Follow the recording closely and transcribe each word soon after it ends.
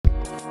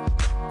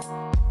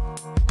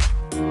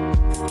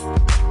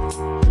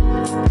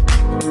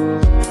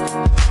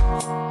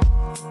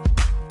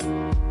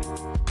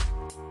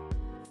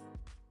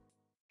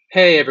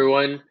Hey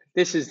everyone,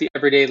 this is the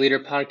Everyday Leader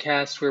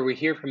podcast where we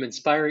hear from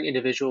inspiring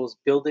individuals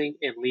building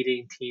and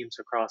leading teams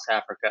across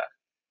Africa.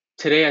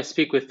 Today I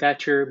speak with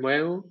Thatcher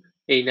Mweu,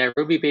 a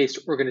Nairobi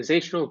based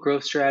organizational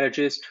growth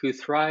strategist who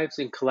thrives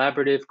in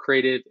collaborative,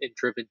 creative, and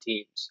driven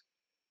teams.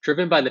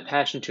 Driven by the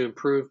passion to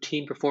improve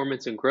team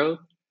performance and growth,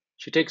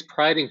 she takes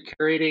pride in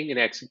curating and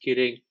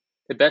executing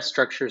the best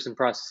structures and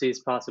processes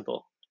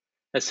possible.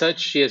 As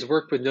such, she has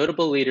worked with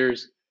notable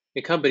leaders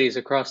and companies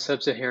across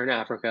sub Saharan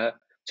Africa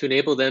to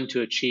enable them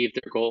to achieve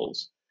their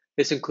goals.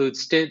 This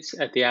includes stints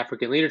at the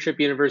African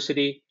Leadership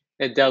University,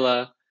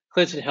 Andela,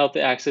 Clinton Health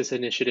Access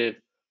Initiative,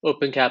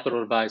 Open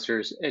Capital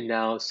Advisors, and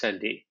now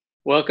Sendy.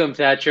 Welcome,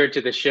 Thatcher,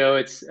 to the show.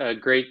 It's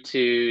great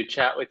to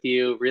chat with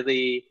you.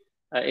 Really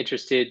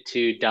interested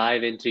to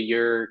dive into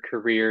your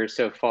career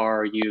so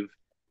far. You've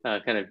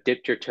kind of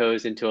dipped your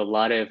toes into a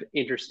lot of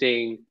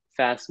interesting,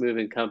 fast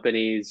moving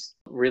companies.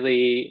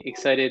 Really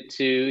excited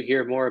to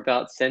hear more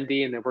about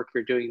Sendy and the work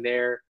you're doing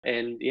there.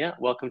 And yeah,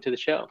 welcome to the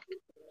show.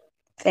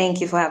 Thank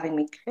you for having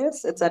me,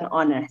 Chris. It's an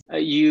honor.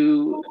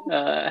 You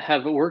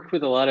have worked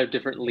with a lot of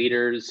different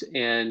leaders,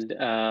 and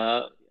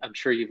I'm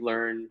sure you've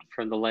learned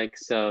from the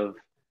likes of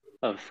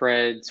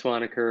Fred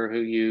Swaniker, who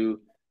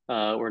you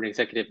were an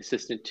executive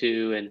assistant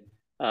to,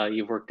 and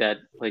you've worked at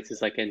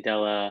places like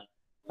Andela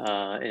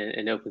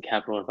and Open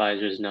Capital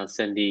Advisors, now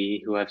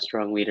Sendy, who have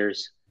strong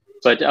leaders.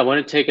 But I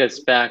want to take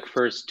us back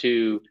first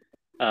to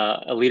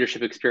a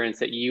leadership experience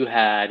that you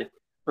had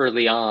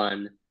early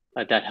on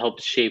that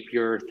helped shape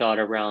your thought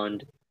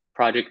around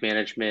project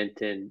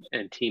management and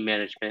team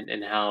management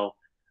and how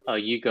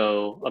you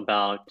go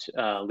about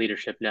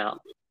leadership now.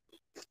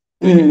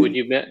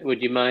 Mm.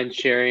 Would you mind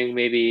sharing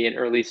maybe an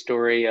early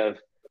story of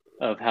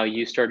how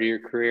you started your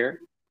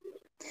career?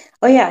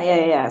 Oh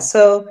yeah.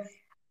 So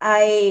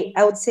I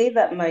would say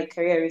that my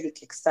career really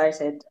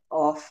kickstarted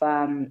off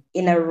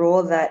in a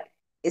role that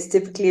is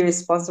typically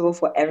responsible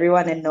for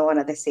everyone and no one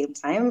at the same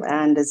time.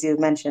 And as you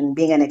mentioned,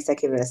 being an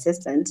executive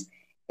assistant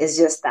is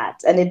just that.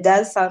 And it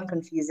does sound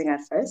confusing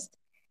at first.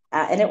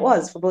 And it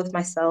was for both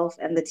myself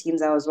and the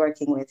teams I was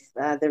working with.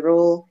 The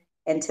role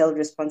entailed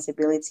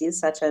responsibilities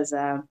such as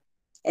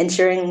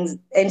ensuring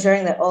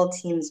that all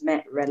teams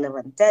met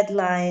relevant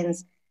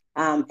deadlines,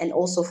 and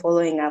also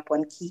following up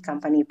on key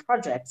company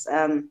projects.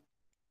 And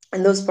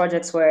those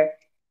projects were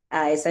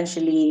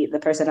essentially the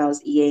person I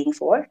was EAing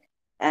for.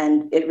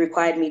 And it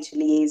required me to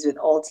liaise with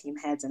all team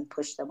heads and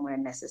push them where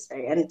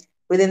necessary. And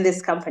within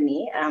this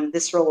company,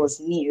 this role was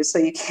new. So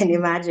you can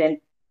imagine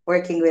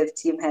working with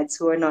team heads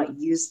who are not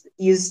used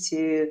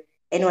to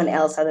anyone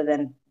else other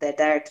than the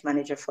direct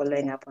manager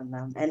following up on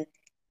them. And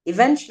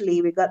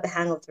eventually we got the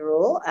hang of the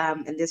role.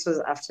 And this was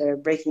after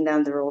breaking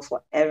down the role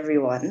for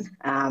everyone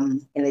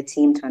in the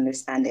team to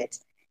understand it.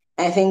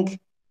 And I think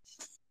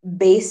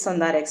based on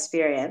that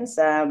experience,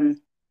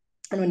 and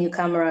when you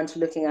come around to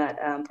looking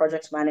at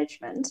project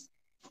management,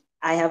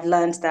 I have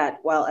learned that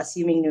while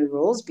assuming new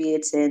roles, be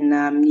it in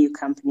new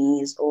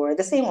companies or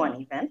the same one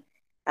even,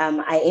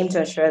 I aim to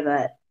ensure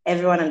that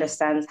everyone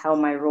understands how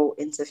my role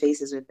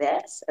interfaces with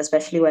theirs,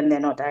 especially when they're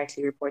not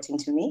directly reporting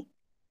to me,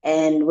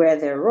 and where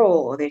their role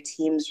or their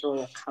team's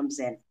role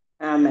comes in.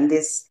 And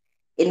this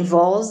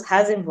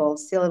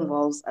still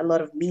involves a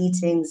lot of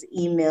meetings,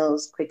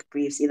 emails, quick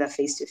briefs, either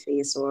face to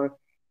face or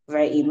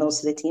via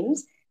emails to the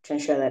teams to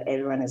ensure that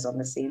everyone is on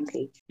the same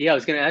page. Yeah, I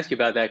was going to ask you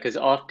about that because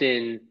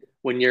often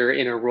when you're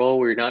in a role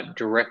where you're not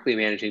directly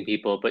managing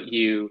people, but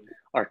you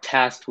are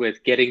tasked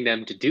with getting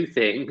them to do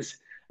things,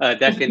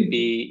 that can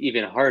be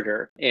even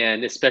harder.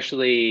 And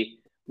especially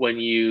when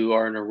you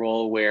are in a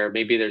role where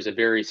maybe there's a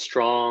very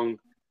strong,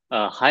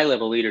 high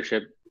level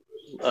leadership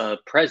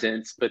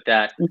presence, but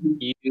that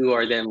Mhm. you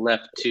are then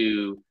left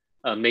to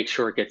make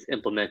sure it gets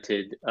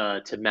implemented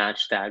to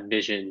match that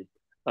vision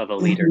of a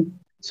leader. Mhm.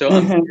 So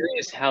I'm Mhm.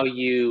 curious how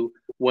you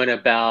went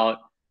about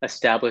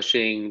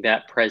establishing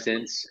that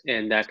presence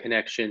and that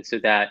connection so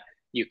that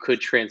you could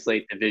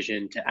translate the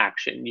vision to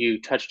action. You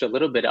touched a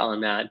little bit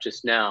on that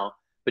just now,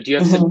 but do you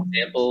have some Mhm.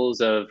 examples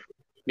of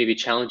maybe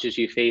challenges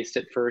you faced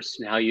at first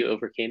and how you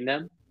overcame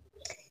them?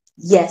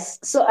 Yes.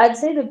 So I'd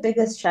say the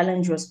biggest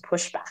challenge was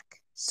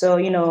pushback. So,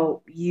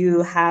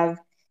 you have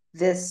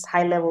this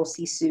high level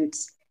C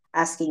suits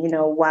asking,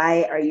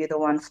 why are you the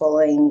one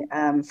following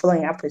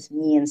up with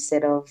me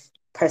instead of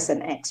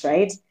person X,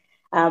 right?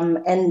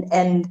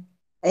 And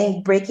I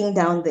think breaking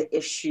down the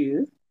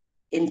issue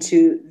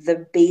into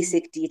the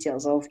basic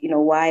details of,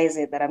 why is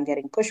it that I'm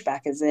getting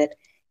pushback? Is it,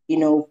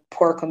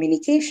 poor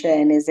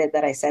communication? Is it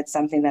that I said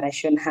something that I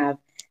shouldn't have?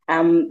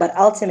 But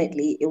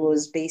ultimately, it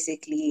was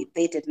basically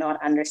they did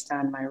not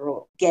understand my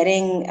role.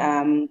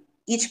 Getting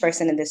each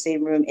person in the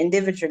same room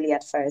individually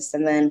at first,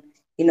 and then,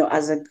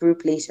 as a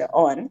group later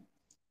on,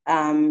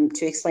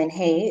 to explain,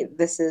 hey,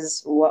 this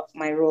is what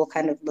my role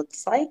kind of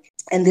looks like,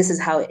 and this is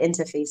how it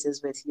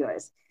interfaces with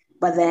yours.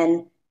 But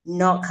then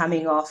not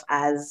coming off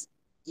as,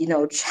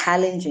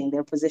 challenging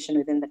their position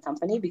within the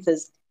company,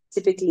 because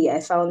typically I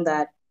found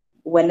that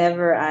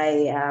whenever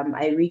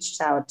I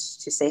reached out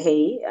to say,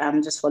 hey,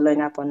 I'm just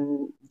following up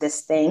on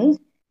this thing.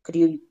 Could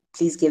you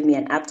please give me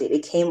an update.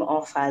 It came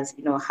off as,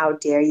 how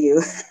dare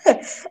you,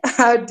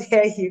 how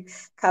dare you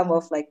come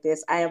off like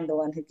this? I am the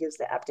one who gives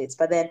the updates.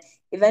 But then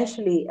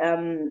eventually,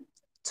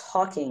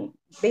 talking,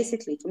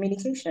 basically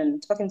communication,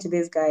 talking to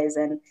these guys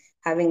and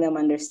having them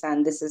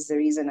understand this is the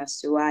reason as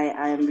to why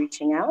I am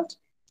reaching out,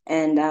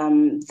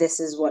 and this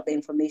is what the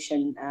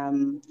information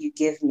you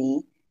give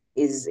me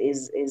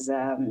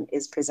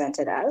is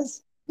presented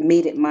as,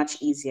 made it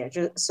much easier.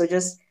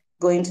 Just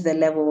going to the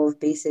level of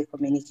basic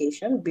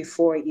communication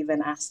before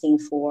even asking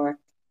for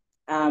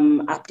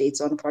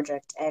updates on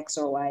project X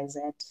or Y, Z.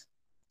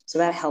 So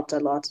that helped a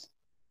lot.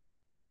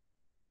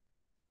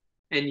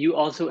 And you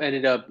also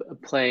ended up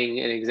playing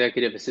an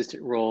executive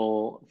assistant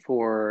role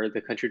for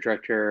the country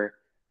director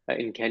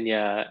in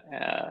Kenya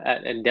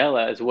at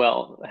Ndela as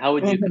well. How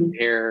would you Mm-hmm.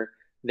 compare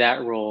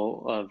that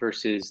role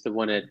versus the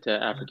one at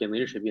African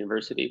Leadership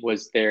University?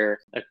 Was there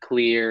a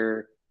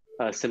clear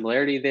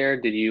similarity there?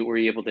 Were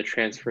you able to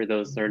transfer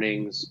those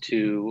learnings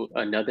to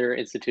another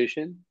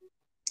institution?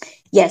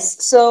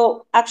 Yes.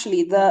 So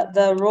actually,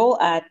 the role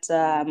at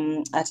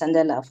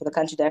Andela for the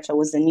country director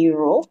was the new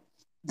role.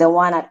 The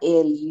one at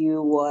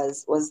ALU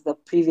was the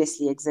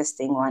previously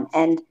existing one,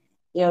 and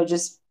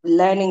just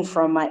learning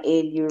from my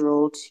ALU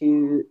role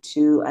to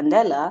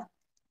Andela,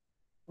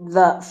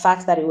 the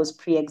fact that it was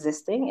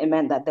pre-existing, it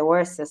meant that there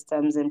were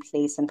systems in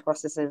place and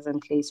processes in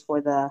place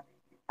for the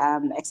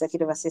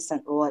executive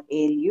assistant role at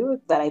ALU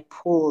that I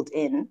pulled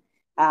in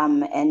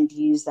and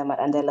used them at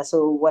Andela.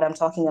 So what I'm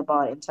talking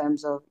about in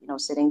terms of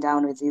sitting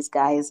down with these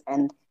guys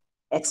and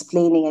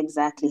explaining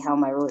exactly how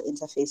my role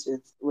interfaces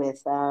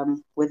with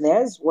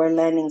theirs were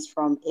learnings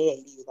from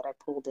ALU that I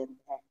pulled in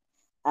there.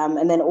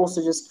 And then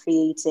also just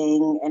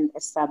creating and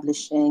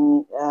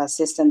establishing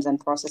systems and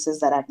processes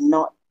that had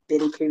not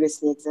been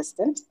previously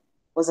existent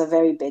was a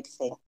very big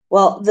thing.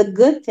 Well, the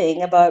good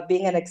thing about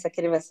being an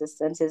executive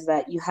assistant is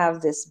that you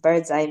have this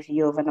bird's eye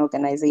view of an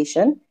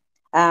organization.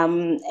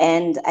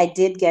 And I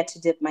did get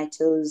to dip my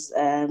toes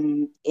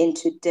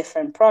into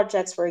different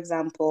projects, for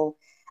example,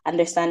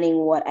 understanding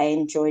what I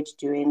enjoyed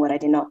doing, what I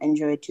did not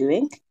enjoy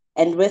doing.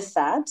 And with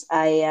that,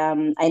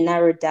 I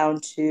narrowed down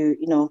to,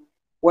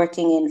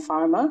 working in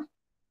pharma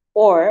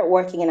or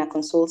working in a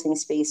consulting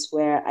space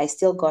where I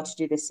still got to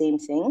do the same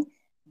thing,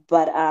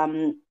 but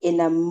in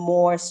a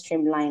more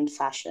streamlined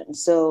fashion.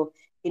 So,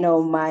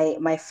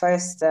 my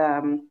first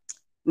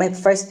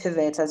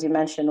pivot, as you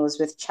mentioned, was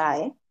with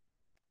Chai,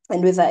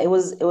 and with that, it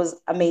was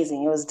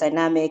amazing. It was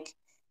dynamic.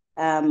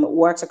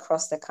 Worked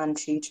across the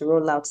country to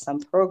roll out some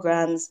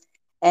programs,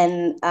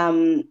 and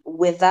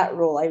with that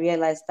role, I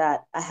realized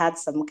that I had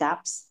some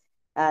gaps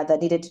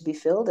that needed to be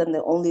filled, and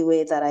the only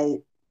way that I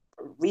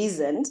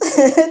reasoned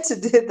to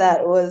do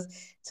that was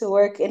to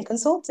work in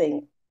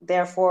consulting,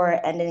 therefore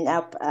ending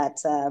up at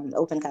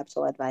Open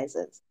Capital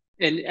Advisors.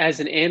 And as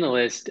an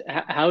analyst,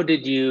 how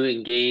did you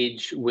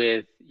engage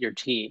with your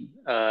team?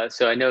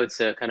 So I know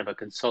it's a kind of a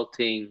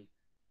consulting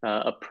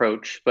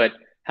approach, but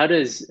how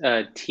does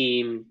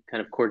team kind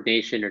of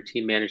coordination or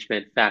team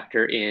management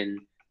factor in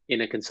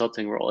a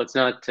consulting role? It's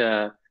not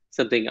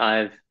something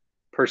I've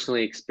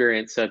personally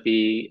experienced. So I'd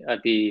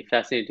be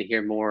fascinated to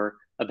hear more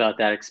about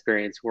that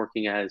experience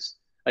working as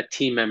a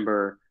team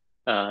member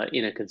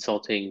in a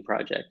consulting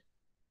project.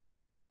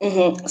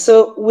 Mm-hmm.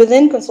 So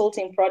within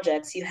consulting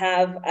projects, you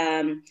have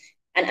an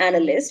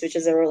analyst, which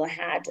is a role I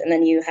had, and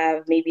then you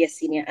have maybe a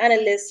senior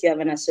analyst, you have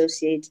an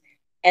associate,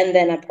 and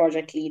then a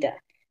project leader.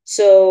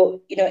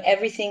 So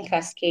everything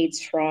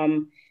cascades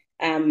from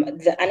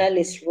the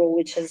analyst role,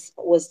 which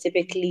was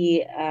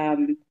typically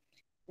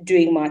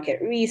doing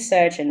market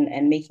research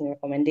and making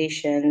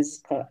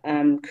recommendations,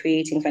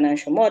 creating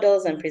financial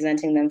models and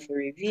presenting them for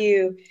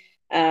review.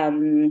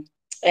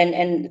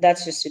 And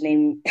that's just to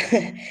name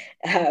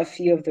a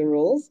few of the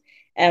roles.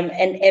 And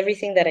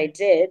everything that I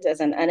did as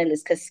an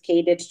analyst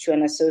cascaded to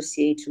an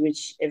associate,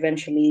 which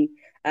eventually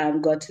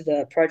got to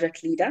the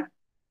project leader,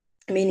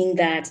 meaning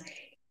that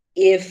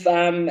if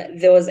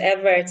there was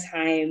ever a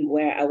time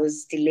where I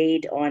was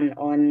delayed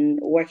on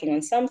working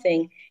on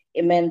something,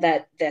 it meant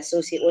that the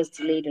associate was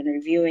delayed on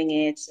reviewing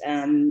it.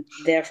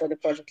 Therefore, the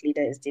project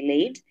leader is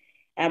delayed,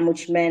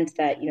 which meant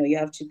that you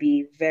have to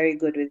be very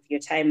good with your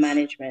time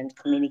management,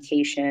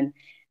 communication,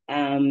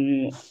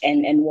 and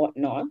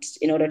whatnot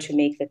in order to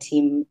make the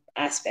team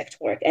aspect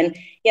work. And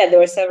yeah, there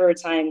were several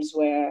times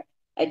where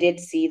I did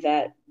see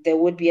that there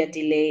would be a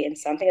delay in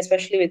something,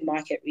 especially with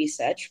market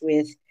research,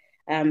 with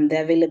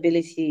the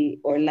availability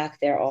or lack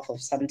thereof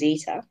of some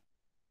data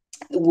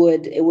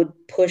would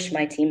push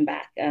my team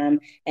back. And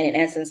in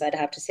essence, I'd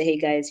have to say, hey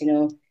guys,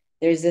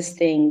 there's this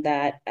thing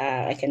that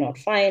I cannot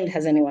find.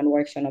 Has anyone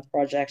worked on a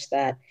project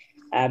that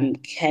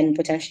can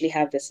potentially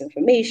have this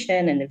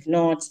information? And if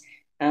not,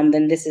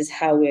 then this is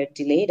how we're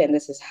delayed, and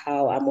this is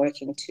how I'm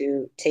working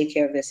to take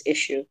care of this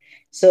issue.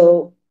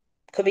 So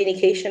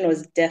communication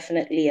was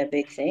definitely a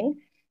big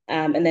thing,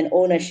 and then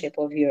ownership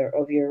of your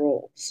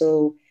role.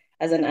 So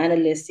as an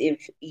analyst,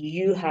 if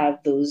you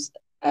have those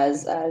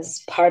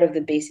as part of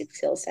the basic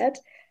skill set,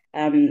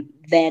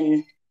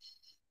 then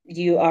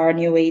you are on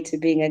your way to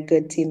being a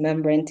good team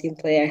member and team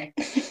player.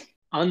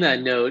 On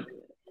that note,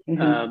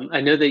 Mm-hmm.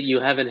 I know that you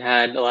haven't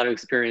had a lot of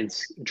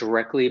experience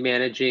directly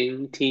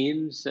managing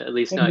teams, at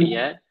least not Mm-hmm.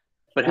 yet.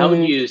 But how would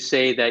Mm-hmm. you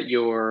say that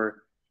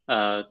your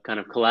kind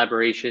of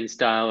collaboration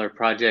style or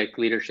project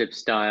leadership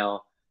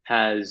style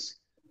has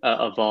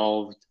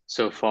evolved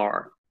so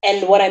far?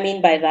 And what I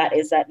mean by that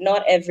is that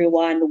not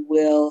everyone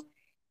will,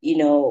 you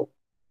know,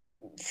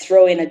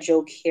 throw in a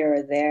joke here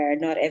or there.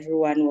 Not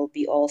everyone will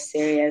be all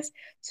serious.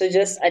 So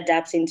just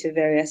adapting to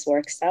various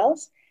work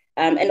styles,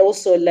 and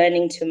also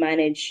learning to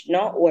manage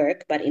not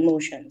work but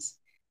emotions.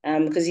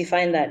 Because you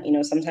find that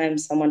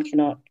sometimes someone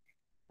cannot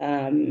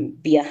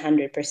be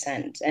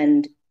 100%,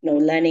 and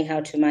learning how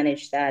to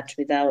manage that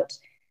without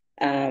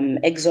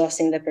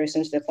exhausting the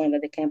person to the point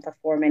that they can't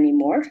perform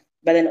anymore,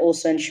 but then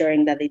also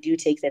ensuring that they do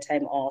take their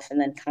time off and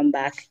then come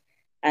back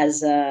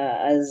as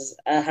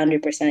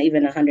 100%,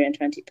 even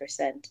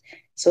 120%.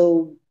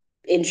 So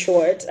in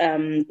short,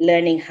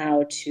 learning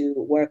how to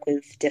work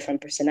with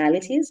different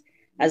personalities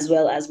as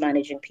well as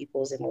managing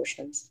people's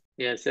emotions.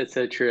 Yes, that's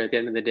so true. At the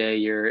end of the day,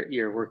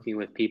 you're working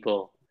with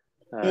people,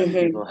 and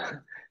Mm-hmm. people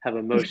have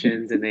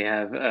emotions and they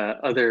have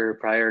other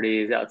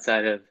priorities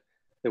outside of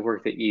the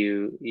work that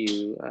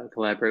you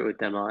collaborate with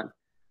them on.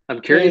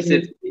 I'm curious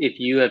Mm-hmm. if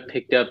you have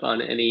picked up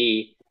on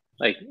any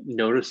like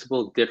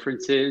noticeable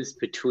differences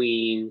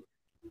between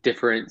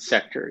different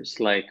sectors,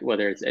 like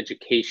whether it's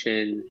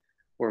education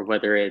or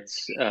whether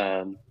it's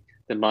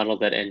the model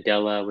that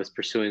Andela was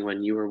pursuing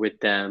when you were with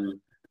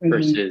them Mm-hmm.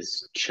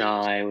 versus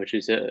Chai, which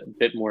is a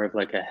bit more of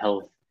like a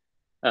health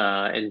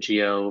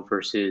NGO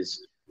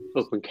versus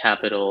Open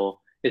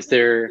Capital. Is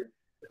there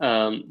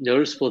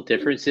noticeable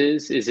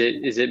differences? Is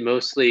it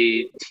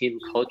mostly team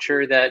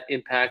culture that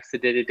impacts the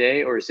day to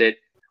day, or is it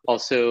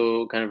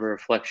also kind of a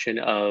reflection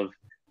of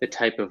the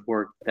type of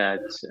work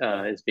that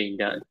is being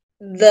done?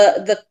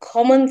 The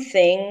common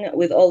thing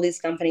with all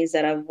these companies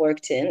that I've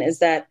worked in is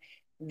that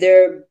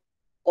they're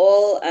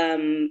all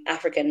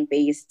African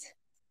based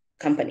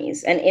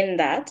companies, and in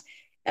that,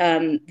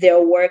 their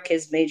work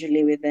is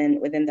majorly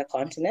within the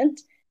continent.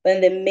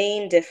 But the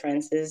main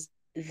difference is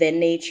the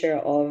nature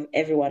of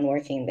everyone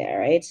working there,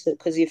 right? So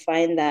because you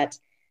find that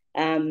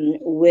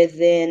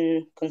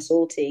within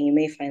consulting, you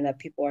may find that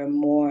people are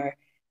more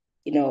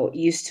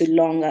used to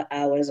longer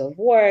hours of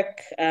work.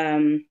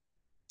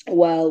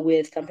 While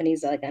with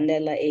companies like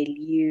Andela,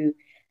 ALU,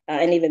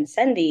 and even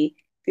Sendy,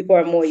 people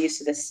are more used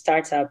to the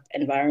startup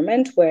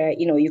environment where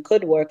you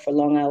could work for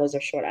long hours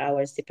or short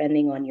hours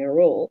depending on your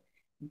role,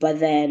 but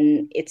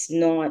then it's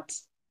not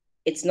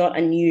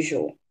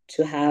unusual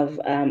to have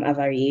a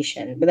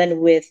variation. But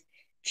then with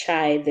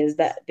Chai, there's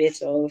that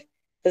bit of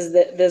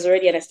there's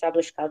already an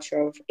established culture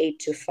of 8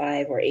 to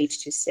 5 or 8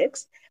 to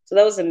 6. So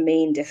that was the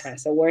main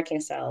difference. The working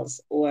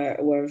styles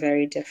were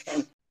very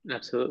different.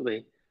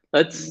 Absolutely.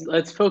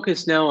 Let's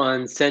focus now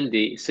on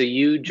Sendy. So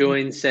you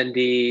joined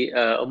Sendy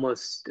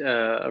almost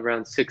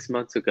around 6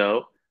 months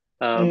ago.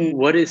 Mm.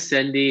 What is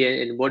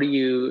Sendy, and what are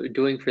you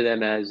doing for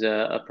them as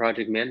a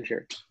project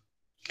manager?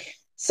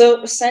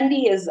 So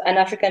Sendy is an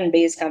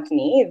African-based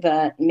company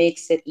that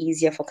makes it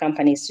easier for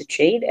companies to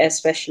trade,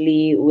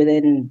 especially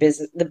within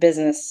the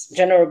business,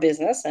 general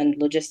business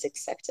and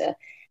logistics sector.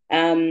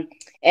 Um,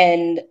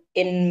 and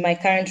in my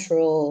current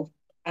role,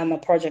 I'm a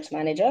project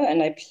manager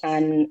and I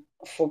plan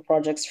for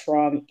projects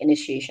from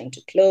initiation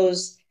to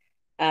close.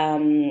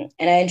 And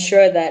I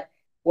ensure that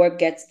work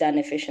gets done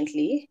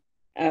efficiently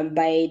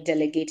by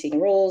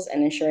delegating roles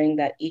and ensuring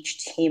that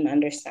each team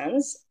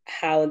understands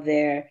how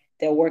their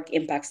work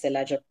impacts the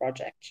larger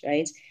project,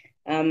 right?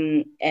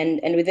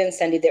 And within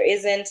Sandy, there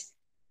isn't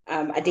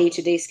a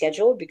day-to-day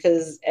schedule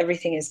because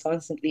everything is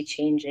constantly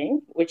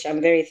changing, which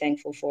I'm very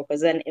thankful for,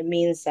 because then it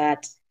means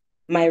that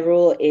my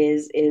role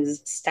is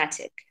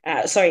static.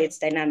 Sorry, it's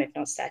dynamic,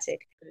 not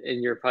static.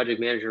 In your project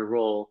manager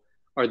role,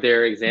 are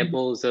there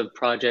examples of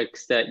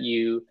projects that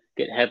you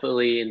get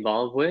heavily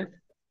involved with?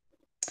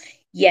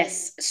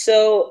 Yes.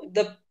 So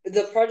the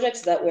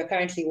projects that we're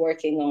currently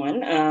working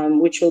on,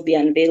 which will be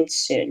unveiled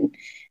soon,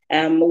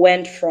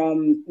 went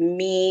from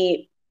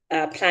me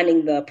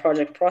planning the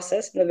project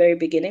process in the very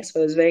beginning, so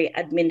it was very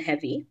admin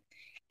heavy,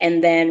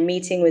 and then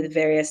meeting with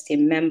various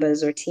team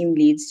members or team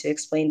leads to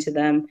explain to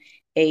them,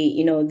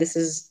 hey, this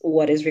is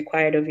what is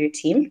required of your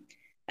team.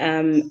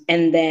 And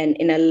then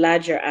in a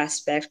larger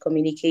aspect,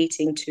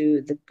 communicating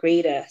to the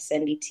greater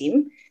Sendy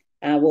team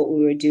what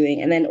we were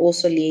doing, and then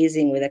also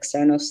liaising with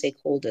external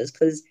stakeholders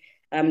because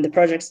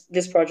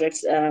this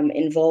project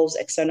involves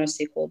external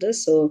stakeholders.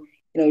 So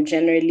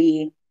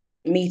generally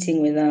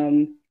meeting with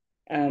them,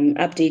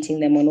 updating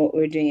them on what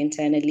we're doing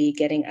internally,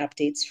 getting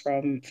updates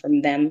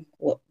from them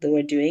what they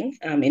were doing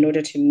in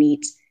order to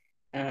meet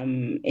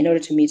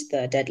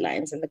the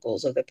deadlines and the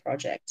goals of the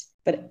project.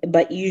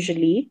 But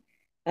usually,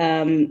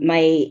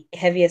 my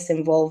heaviest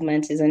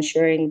involvement is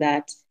ensuring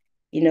that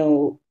you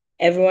know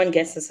everyone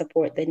gets the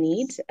support they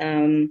need,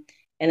 and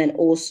then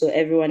also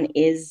everyone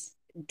is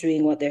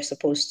doing what they're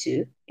supposed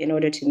to in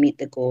order to meet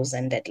the goals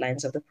and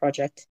deadlines of the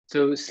project.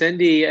 So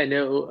Sendy, I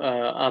know,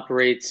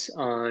 operates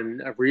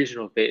on a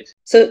regional base.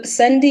 So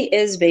Sandy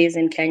is based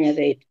in Kenya.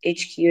 The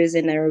HQ is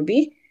in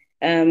Nairobi.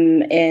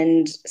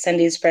 And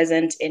Sendy is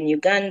present in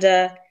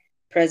Uganda,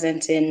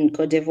 present in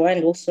Cote d'Ivoire,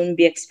 and will soon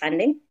be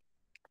expanding.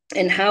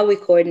 And how we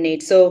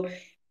coordinate. So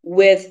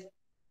with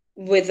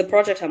the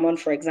project I'm on,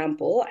 for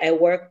example, I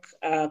work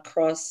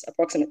across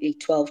approximately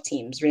 12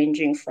 teams,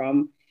 ranging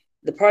from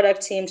the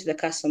product team to the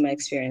customer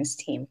experience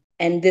team.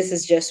 And this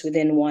is just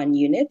within one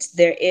unit.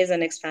 There is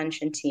an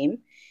expansion team.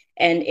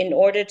 And in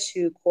order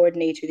to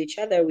coordinate with each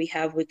other, we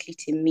have weekly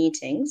team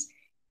meetings,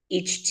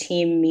 each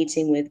team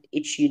meeting with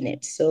each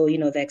unit. So,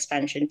 the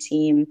expansion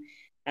team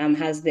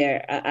has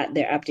their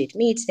update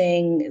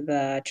meeting,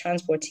 the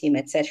transport team,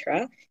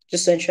 etc.,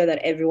 just to ensure that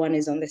everyone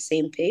is on the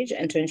same page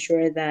and to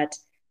ensure that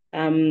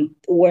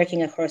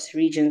working across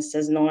regions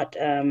does not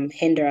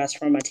hinder us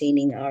from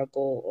attaining our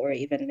goal or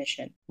even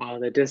mission. Wow,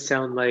 that does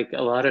sound like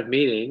a lot of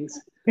meetings.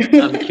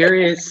 I'm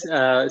curious,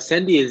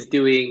 Sendy is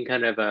doing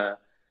kind of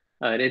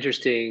an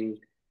interesting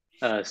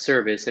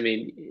service. I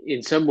mean,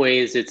 in some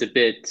ways, it's a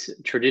bit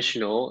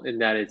traditional in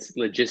that it's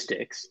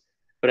logistics,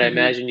 but I Mhm.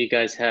 imagine you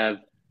guys have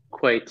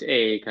quite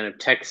a kind of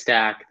tech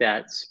stack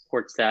that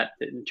supports that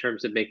in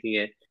terms of making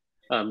it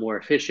more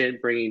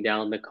efficient, bringing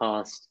down the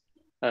cost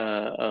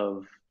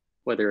of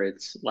whether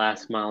it's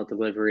last mile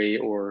delivery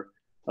or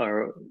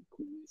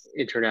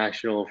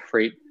international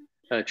freight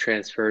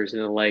transfers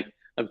and the like.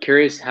 I'm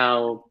curious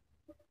how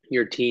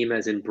your team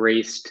has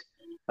embraced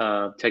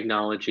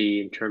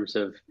technology in terms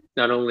of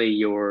not only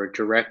your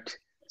direct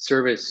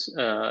service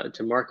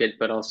to market,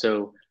 but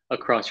also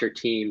across your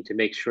team to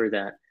make sure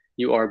that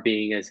you are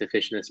being as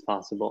efficient as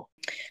possible.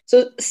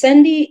 So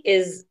Sendy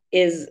is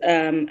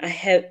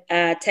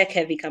a tech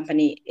heavy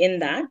company in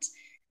that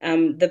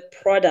the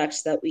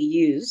products that we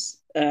use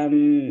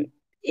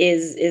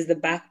is the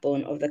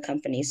backbone of the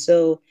company.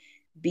 So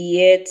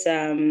be it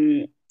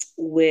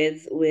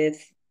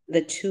with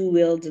the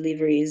two-wheel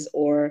deliveries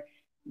or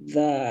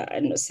the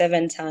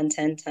 7-ton,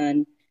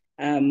 10-ton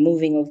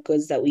moving of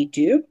goods that we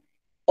do,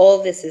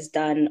 all this is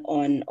done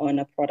on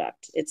a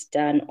product. It's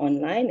done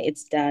online.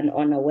 It's done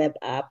on a web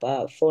app,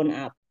 a phone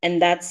app,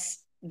 and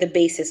that's the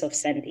basis of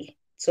Sendy.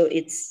 So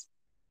it's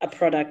a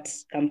product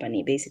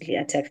company, basically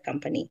a tech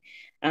company.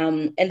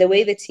 And the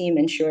way the team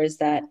ensures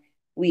that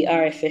we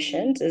are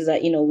efficient is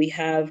that we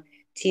have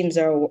teams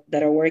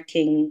that are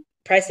working.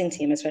 Pricing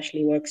team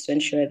especially works to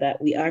ensure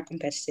that we are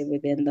competitive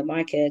within the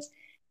market.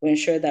 We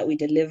ensure that we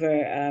deliver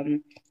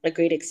a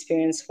great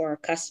experience for our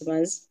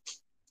customers.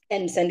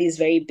 And Sendy is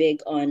very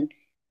big on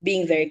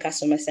being very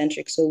customer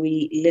centric. So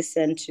we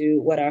listen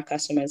to what our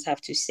customers have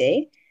to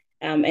say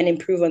and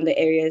improve on the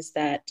areas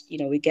that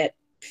we get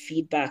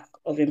feedback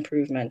of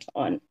improvement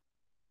on.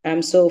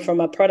 So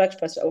from a tech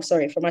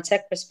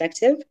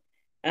perspective,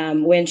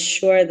 we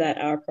ensure that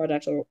our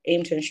product or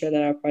aim to ensure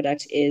that our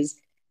product is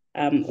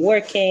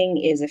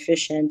working, is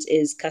efficient,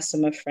 is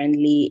customer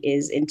friendly,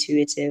 is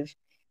intuitive.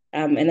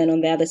 And then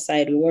on the other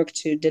side, we work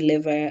to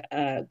deliver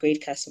a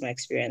great customer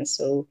experience.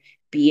 So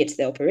be it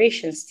the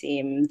operations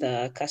team,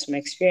 the customer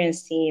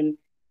experience team,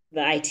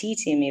 the IT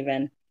team,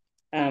 even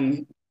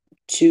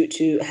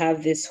to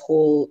have this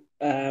whole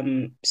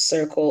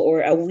circle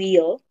or a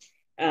wheel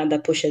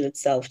that pushes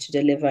itself to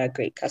deliver a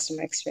great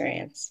customer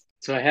experience.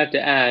 So I have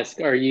to ask,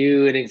 are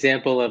you an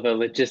example of a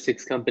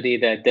logistics company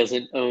that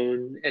doesn't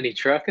own any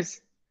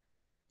trucks?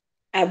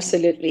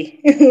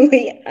 Absolutely,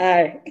 we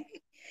are.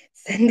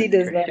 Sandy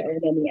That's does great. not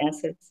own any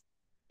assets.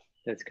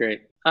 That's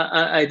great.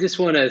 I just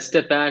want to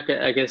step back,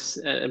 I guess,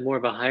 at more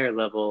of a higher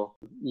level.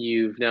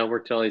 You've now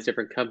worked at all these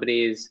different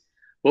companies.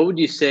 What would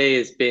you say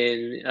has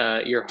been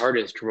your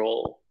hardest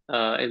role,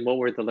 and what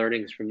were the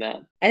learnings from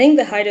that? I think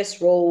the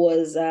hardest role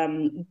was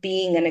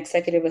being an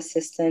executive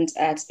assistant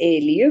at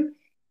ALU.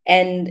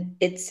 And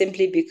it's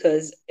simply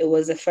because it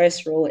was the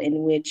first role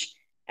in which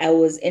I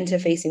was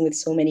interfacing with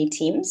so many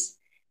teams.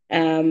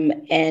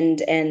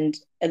 And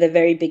at the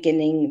very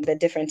beginning, the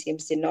different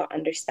teams did not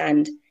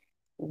understand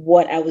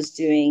what I was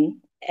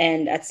doing.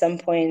 And at some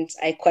point,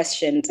 I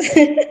questioned,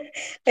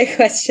 I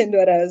questioned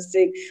what I was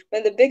doing.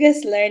 But the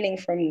biggest learning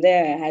from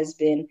there has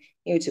been,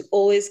 to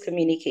always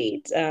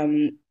communicate,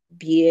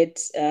 be it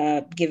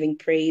giving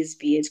praise,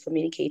 be it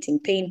communicating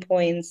pain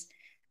points,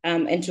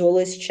 and to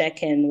always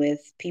check in with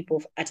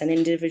people at an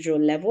individual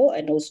level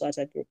and also at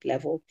a group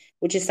level,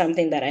 which is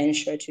something that I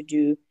ensure to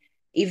do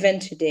even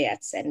today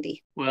at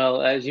Sendy.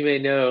 Well, as you may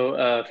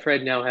know,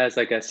 Fred now has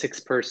like a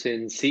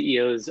six-person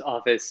CEO's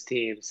office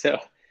team. So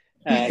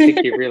I think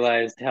he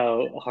realized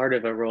how hard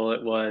of a role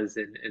it was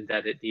and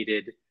that it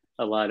needed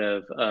a lot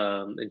of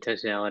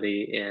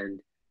intentionality and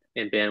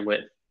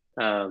bandwidth.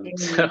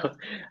 So Mm.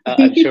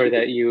 I'm sure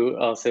that you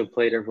also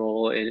played a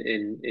role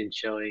in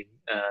showing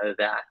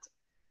that.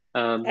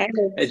 I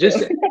hope It so. just,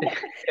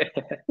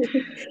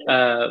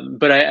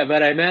 but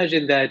I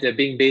imagine that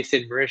being based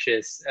in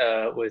Mauritius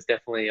was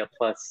definitely a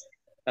plus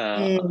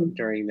Mm,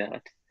 during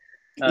that.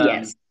 Um,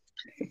 yes.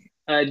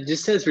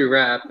 just as we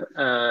wrap,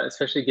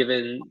 especially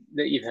given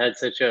that you've had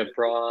such a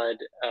broad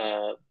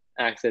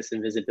access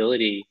and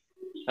visibility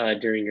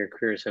during your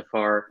career so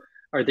far,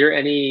 are there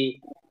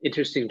any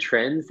interesting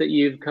trends that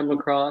you've come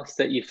across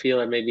that you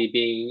feel are maybe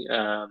being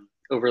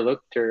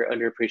overlooked or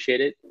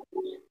underappreciated?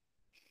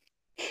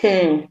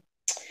 Hmm.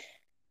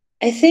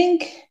 I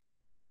think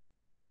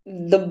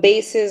the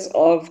basis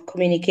of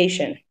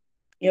communication,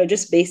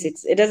 just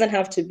basics. It doesn't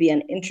have to be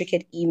an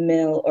intricate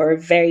email or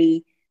a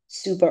very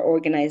super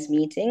organized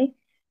meeting,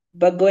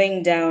 but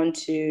going down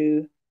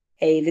to,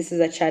 hey, this is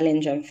a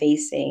challenge I'm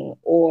facing,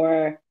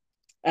 or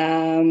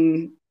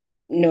um,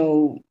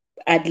 no,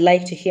 I'd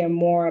like to hear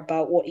more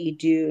about what you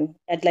do.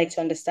 I'd like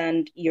to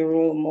understand your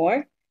role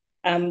more.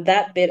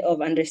 That bit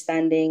of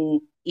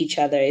understanding each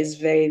other is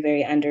very,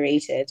 very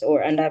underrated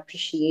or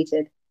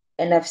underappreciated.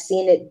 And I've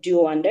seen it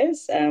do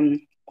wonders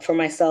for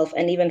myself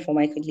and even for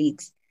my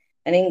colleagues.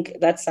 I think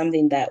that's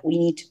something that we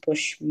need to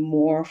push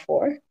more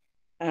for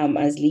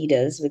as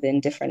leaders within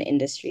different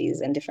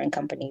industries and different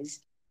companies.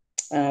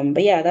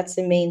 But yeah, that's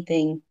the main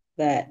thing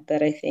that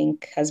I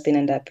think has been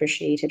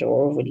underappreciated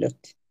or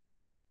overlooked.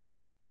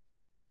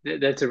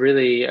 That's a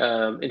really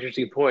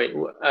interesting point.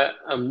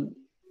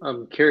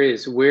 I'm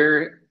curious,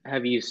 where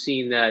have you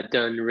seen that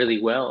done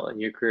really well in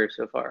your career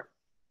so far?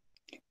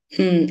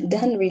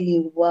 Done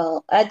really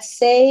well. I'd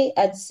say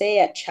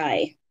at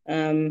Chai.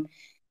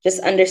 Just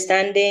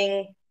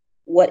understanding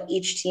what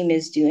each team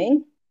is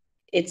doing.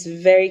 It's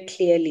very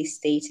clearly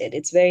stated.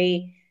 It's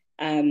very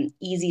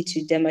easy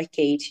to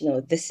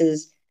demarcate, this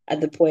is at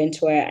the point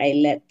where I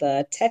let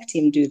the tech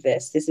team do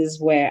this. This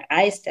is where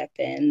I step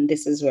in.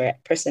 This is where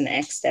person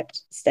X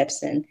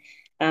steps in.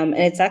 And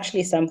it's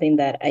actually something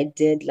that I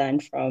did learn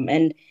from.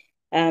 And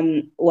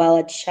while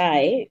at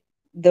Chai,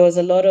 there was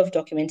a lot of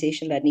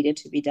documentation that needed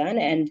to be done.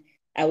 And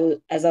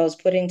as I was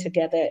putting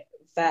together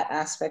that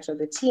aspect of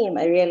the team,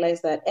 I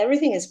realized that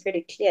everything is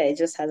pretty clear. It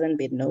just hasn't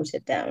been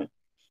noted down.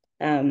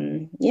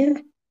 Yeah,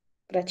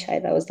 but I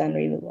tried. That was done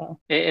really well.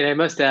 And I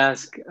must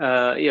ask,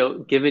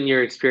 given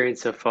your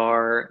experience so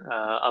far,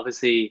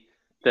 obviously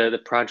the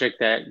project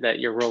that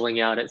you're rolling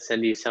out at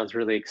Sendy sounds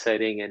really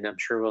exciting, and I'm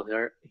sure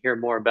we'll hear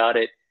more about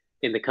it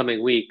in the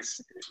coming weeks.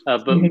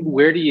 But Mhm.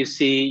 where do you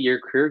see your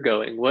career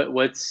going?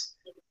 What's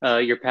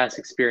your past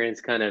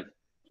experience kind of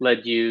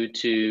led you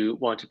to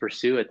want to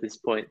pursue at this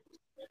point?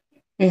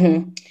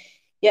 Mhm.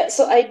 Yeah,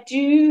 so I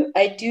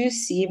do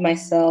see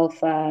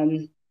myself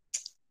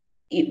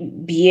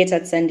be it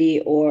at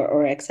Sendy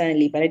or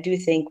externally, but I do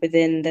think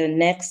within the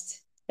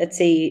next, let's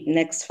say,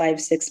 next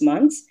 5, 6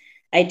 months,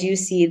 I do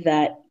see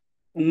that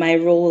my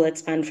role will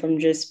expand from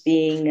just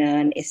being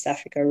an East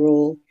Africa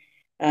role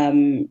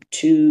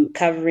to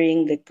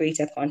covering the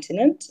greater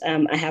continent.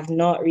 I have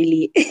not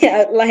really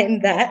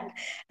outlined that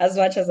as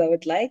much as I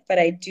would like, but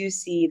I do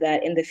see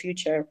that in the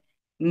future,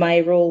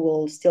 my role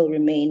will still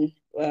remain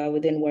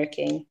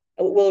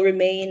will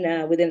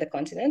remain within the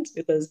continent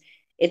because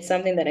it's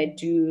something that I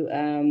do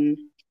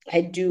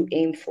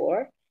aim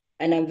for,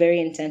 and I'm very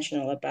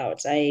intentional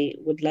about. I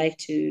would like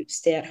to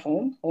stay at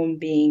home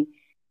being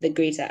the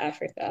greater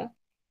Africa,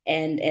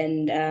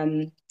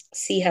 and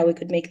see how we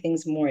could make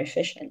things more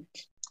efficient.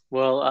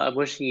 Well, I'm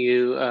wishing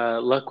you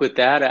luck with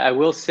that. I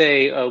will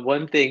say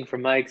one thing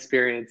from my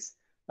experience,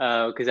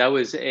 because I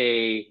was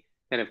a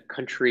kind of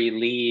country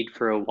lead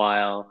for a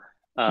while,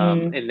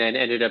 Mm, and then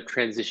ended up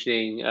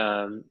transitioning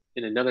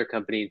in another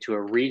company into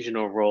a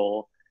regional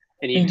role.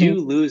 And you do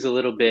mhm, lose a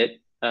little bit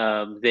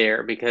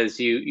there because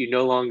you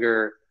no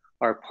longer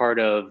are part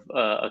of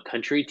a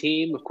country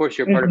team. Of course,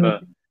 you're part of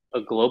mhm,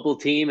 a global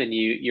team, and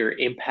your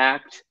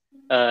impact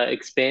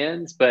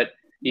expands, but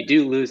you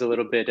do lose a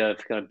little bit of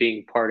kind of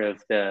being part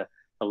of the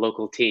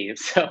local team.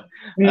 So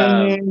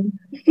mhm.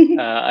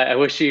 I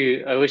wish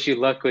you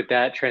luck with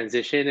that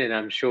transition, and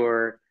I'm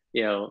sure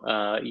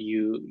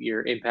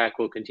your impact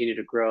will continue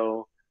to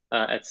grow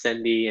at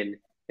Sendy,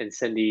 and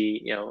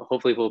Sendy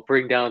hopefully will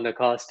bring down the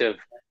cost of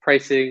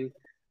pricing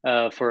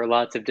for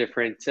lots of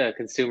different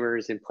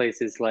consumers in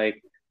places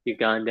like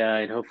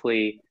Uganda and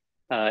hopefully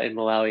in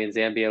Malawi and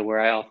Zambia, where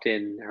I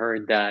often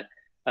heard that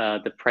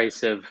the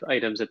price of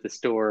items at the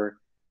store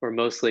were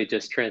mostly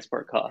just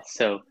transport costs.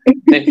 So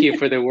thank you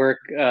for the work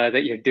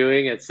that you're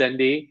doing at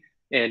Sendy,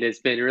 and it's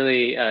been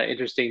really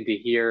interesting to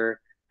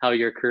hear how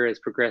your career has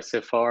progressed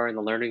so far and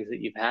the learnings that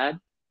you've had.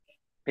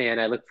 And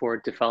I look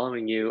forward to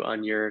following you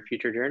on your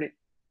future journey.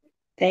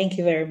 Thank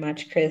you very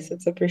much, Chris.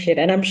 It's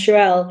appreciated. And I'm sure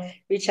I'll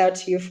reach out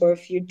to you for a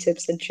few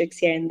tips and tricks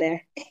here and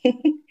there.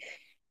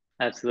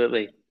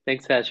 Absolutely.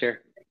 Thanks,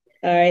 Thatcher.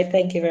 All right.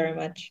 Thank you very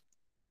much.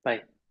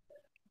 Bye.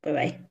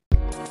 Bye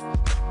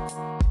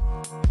bye.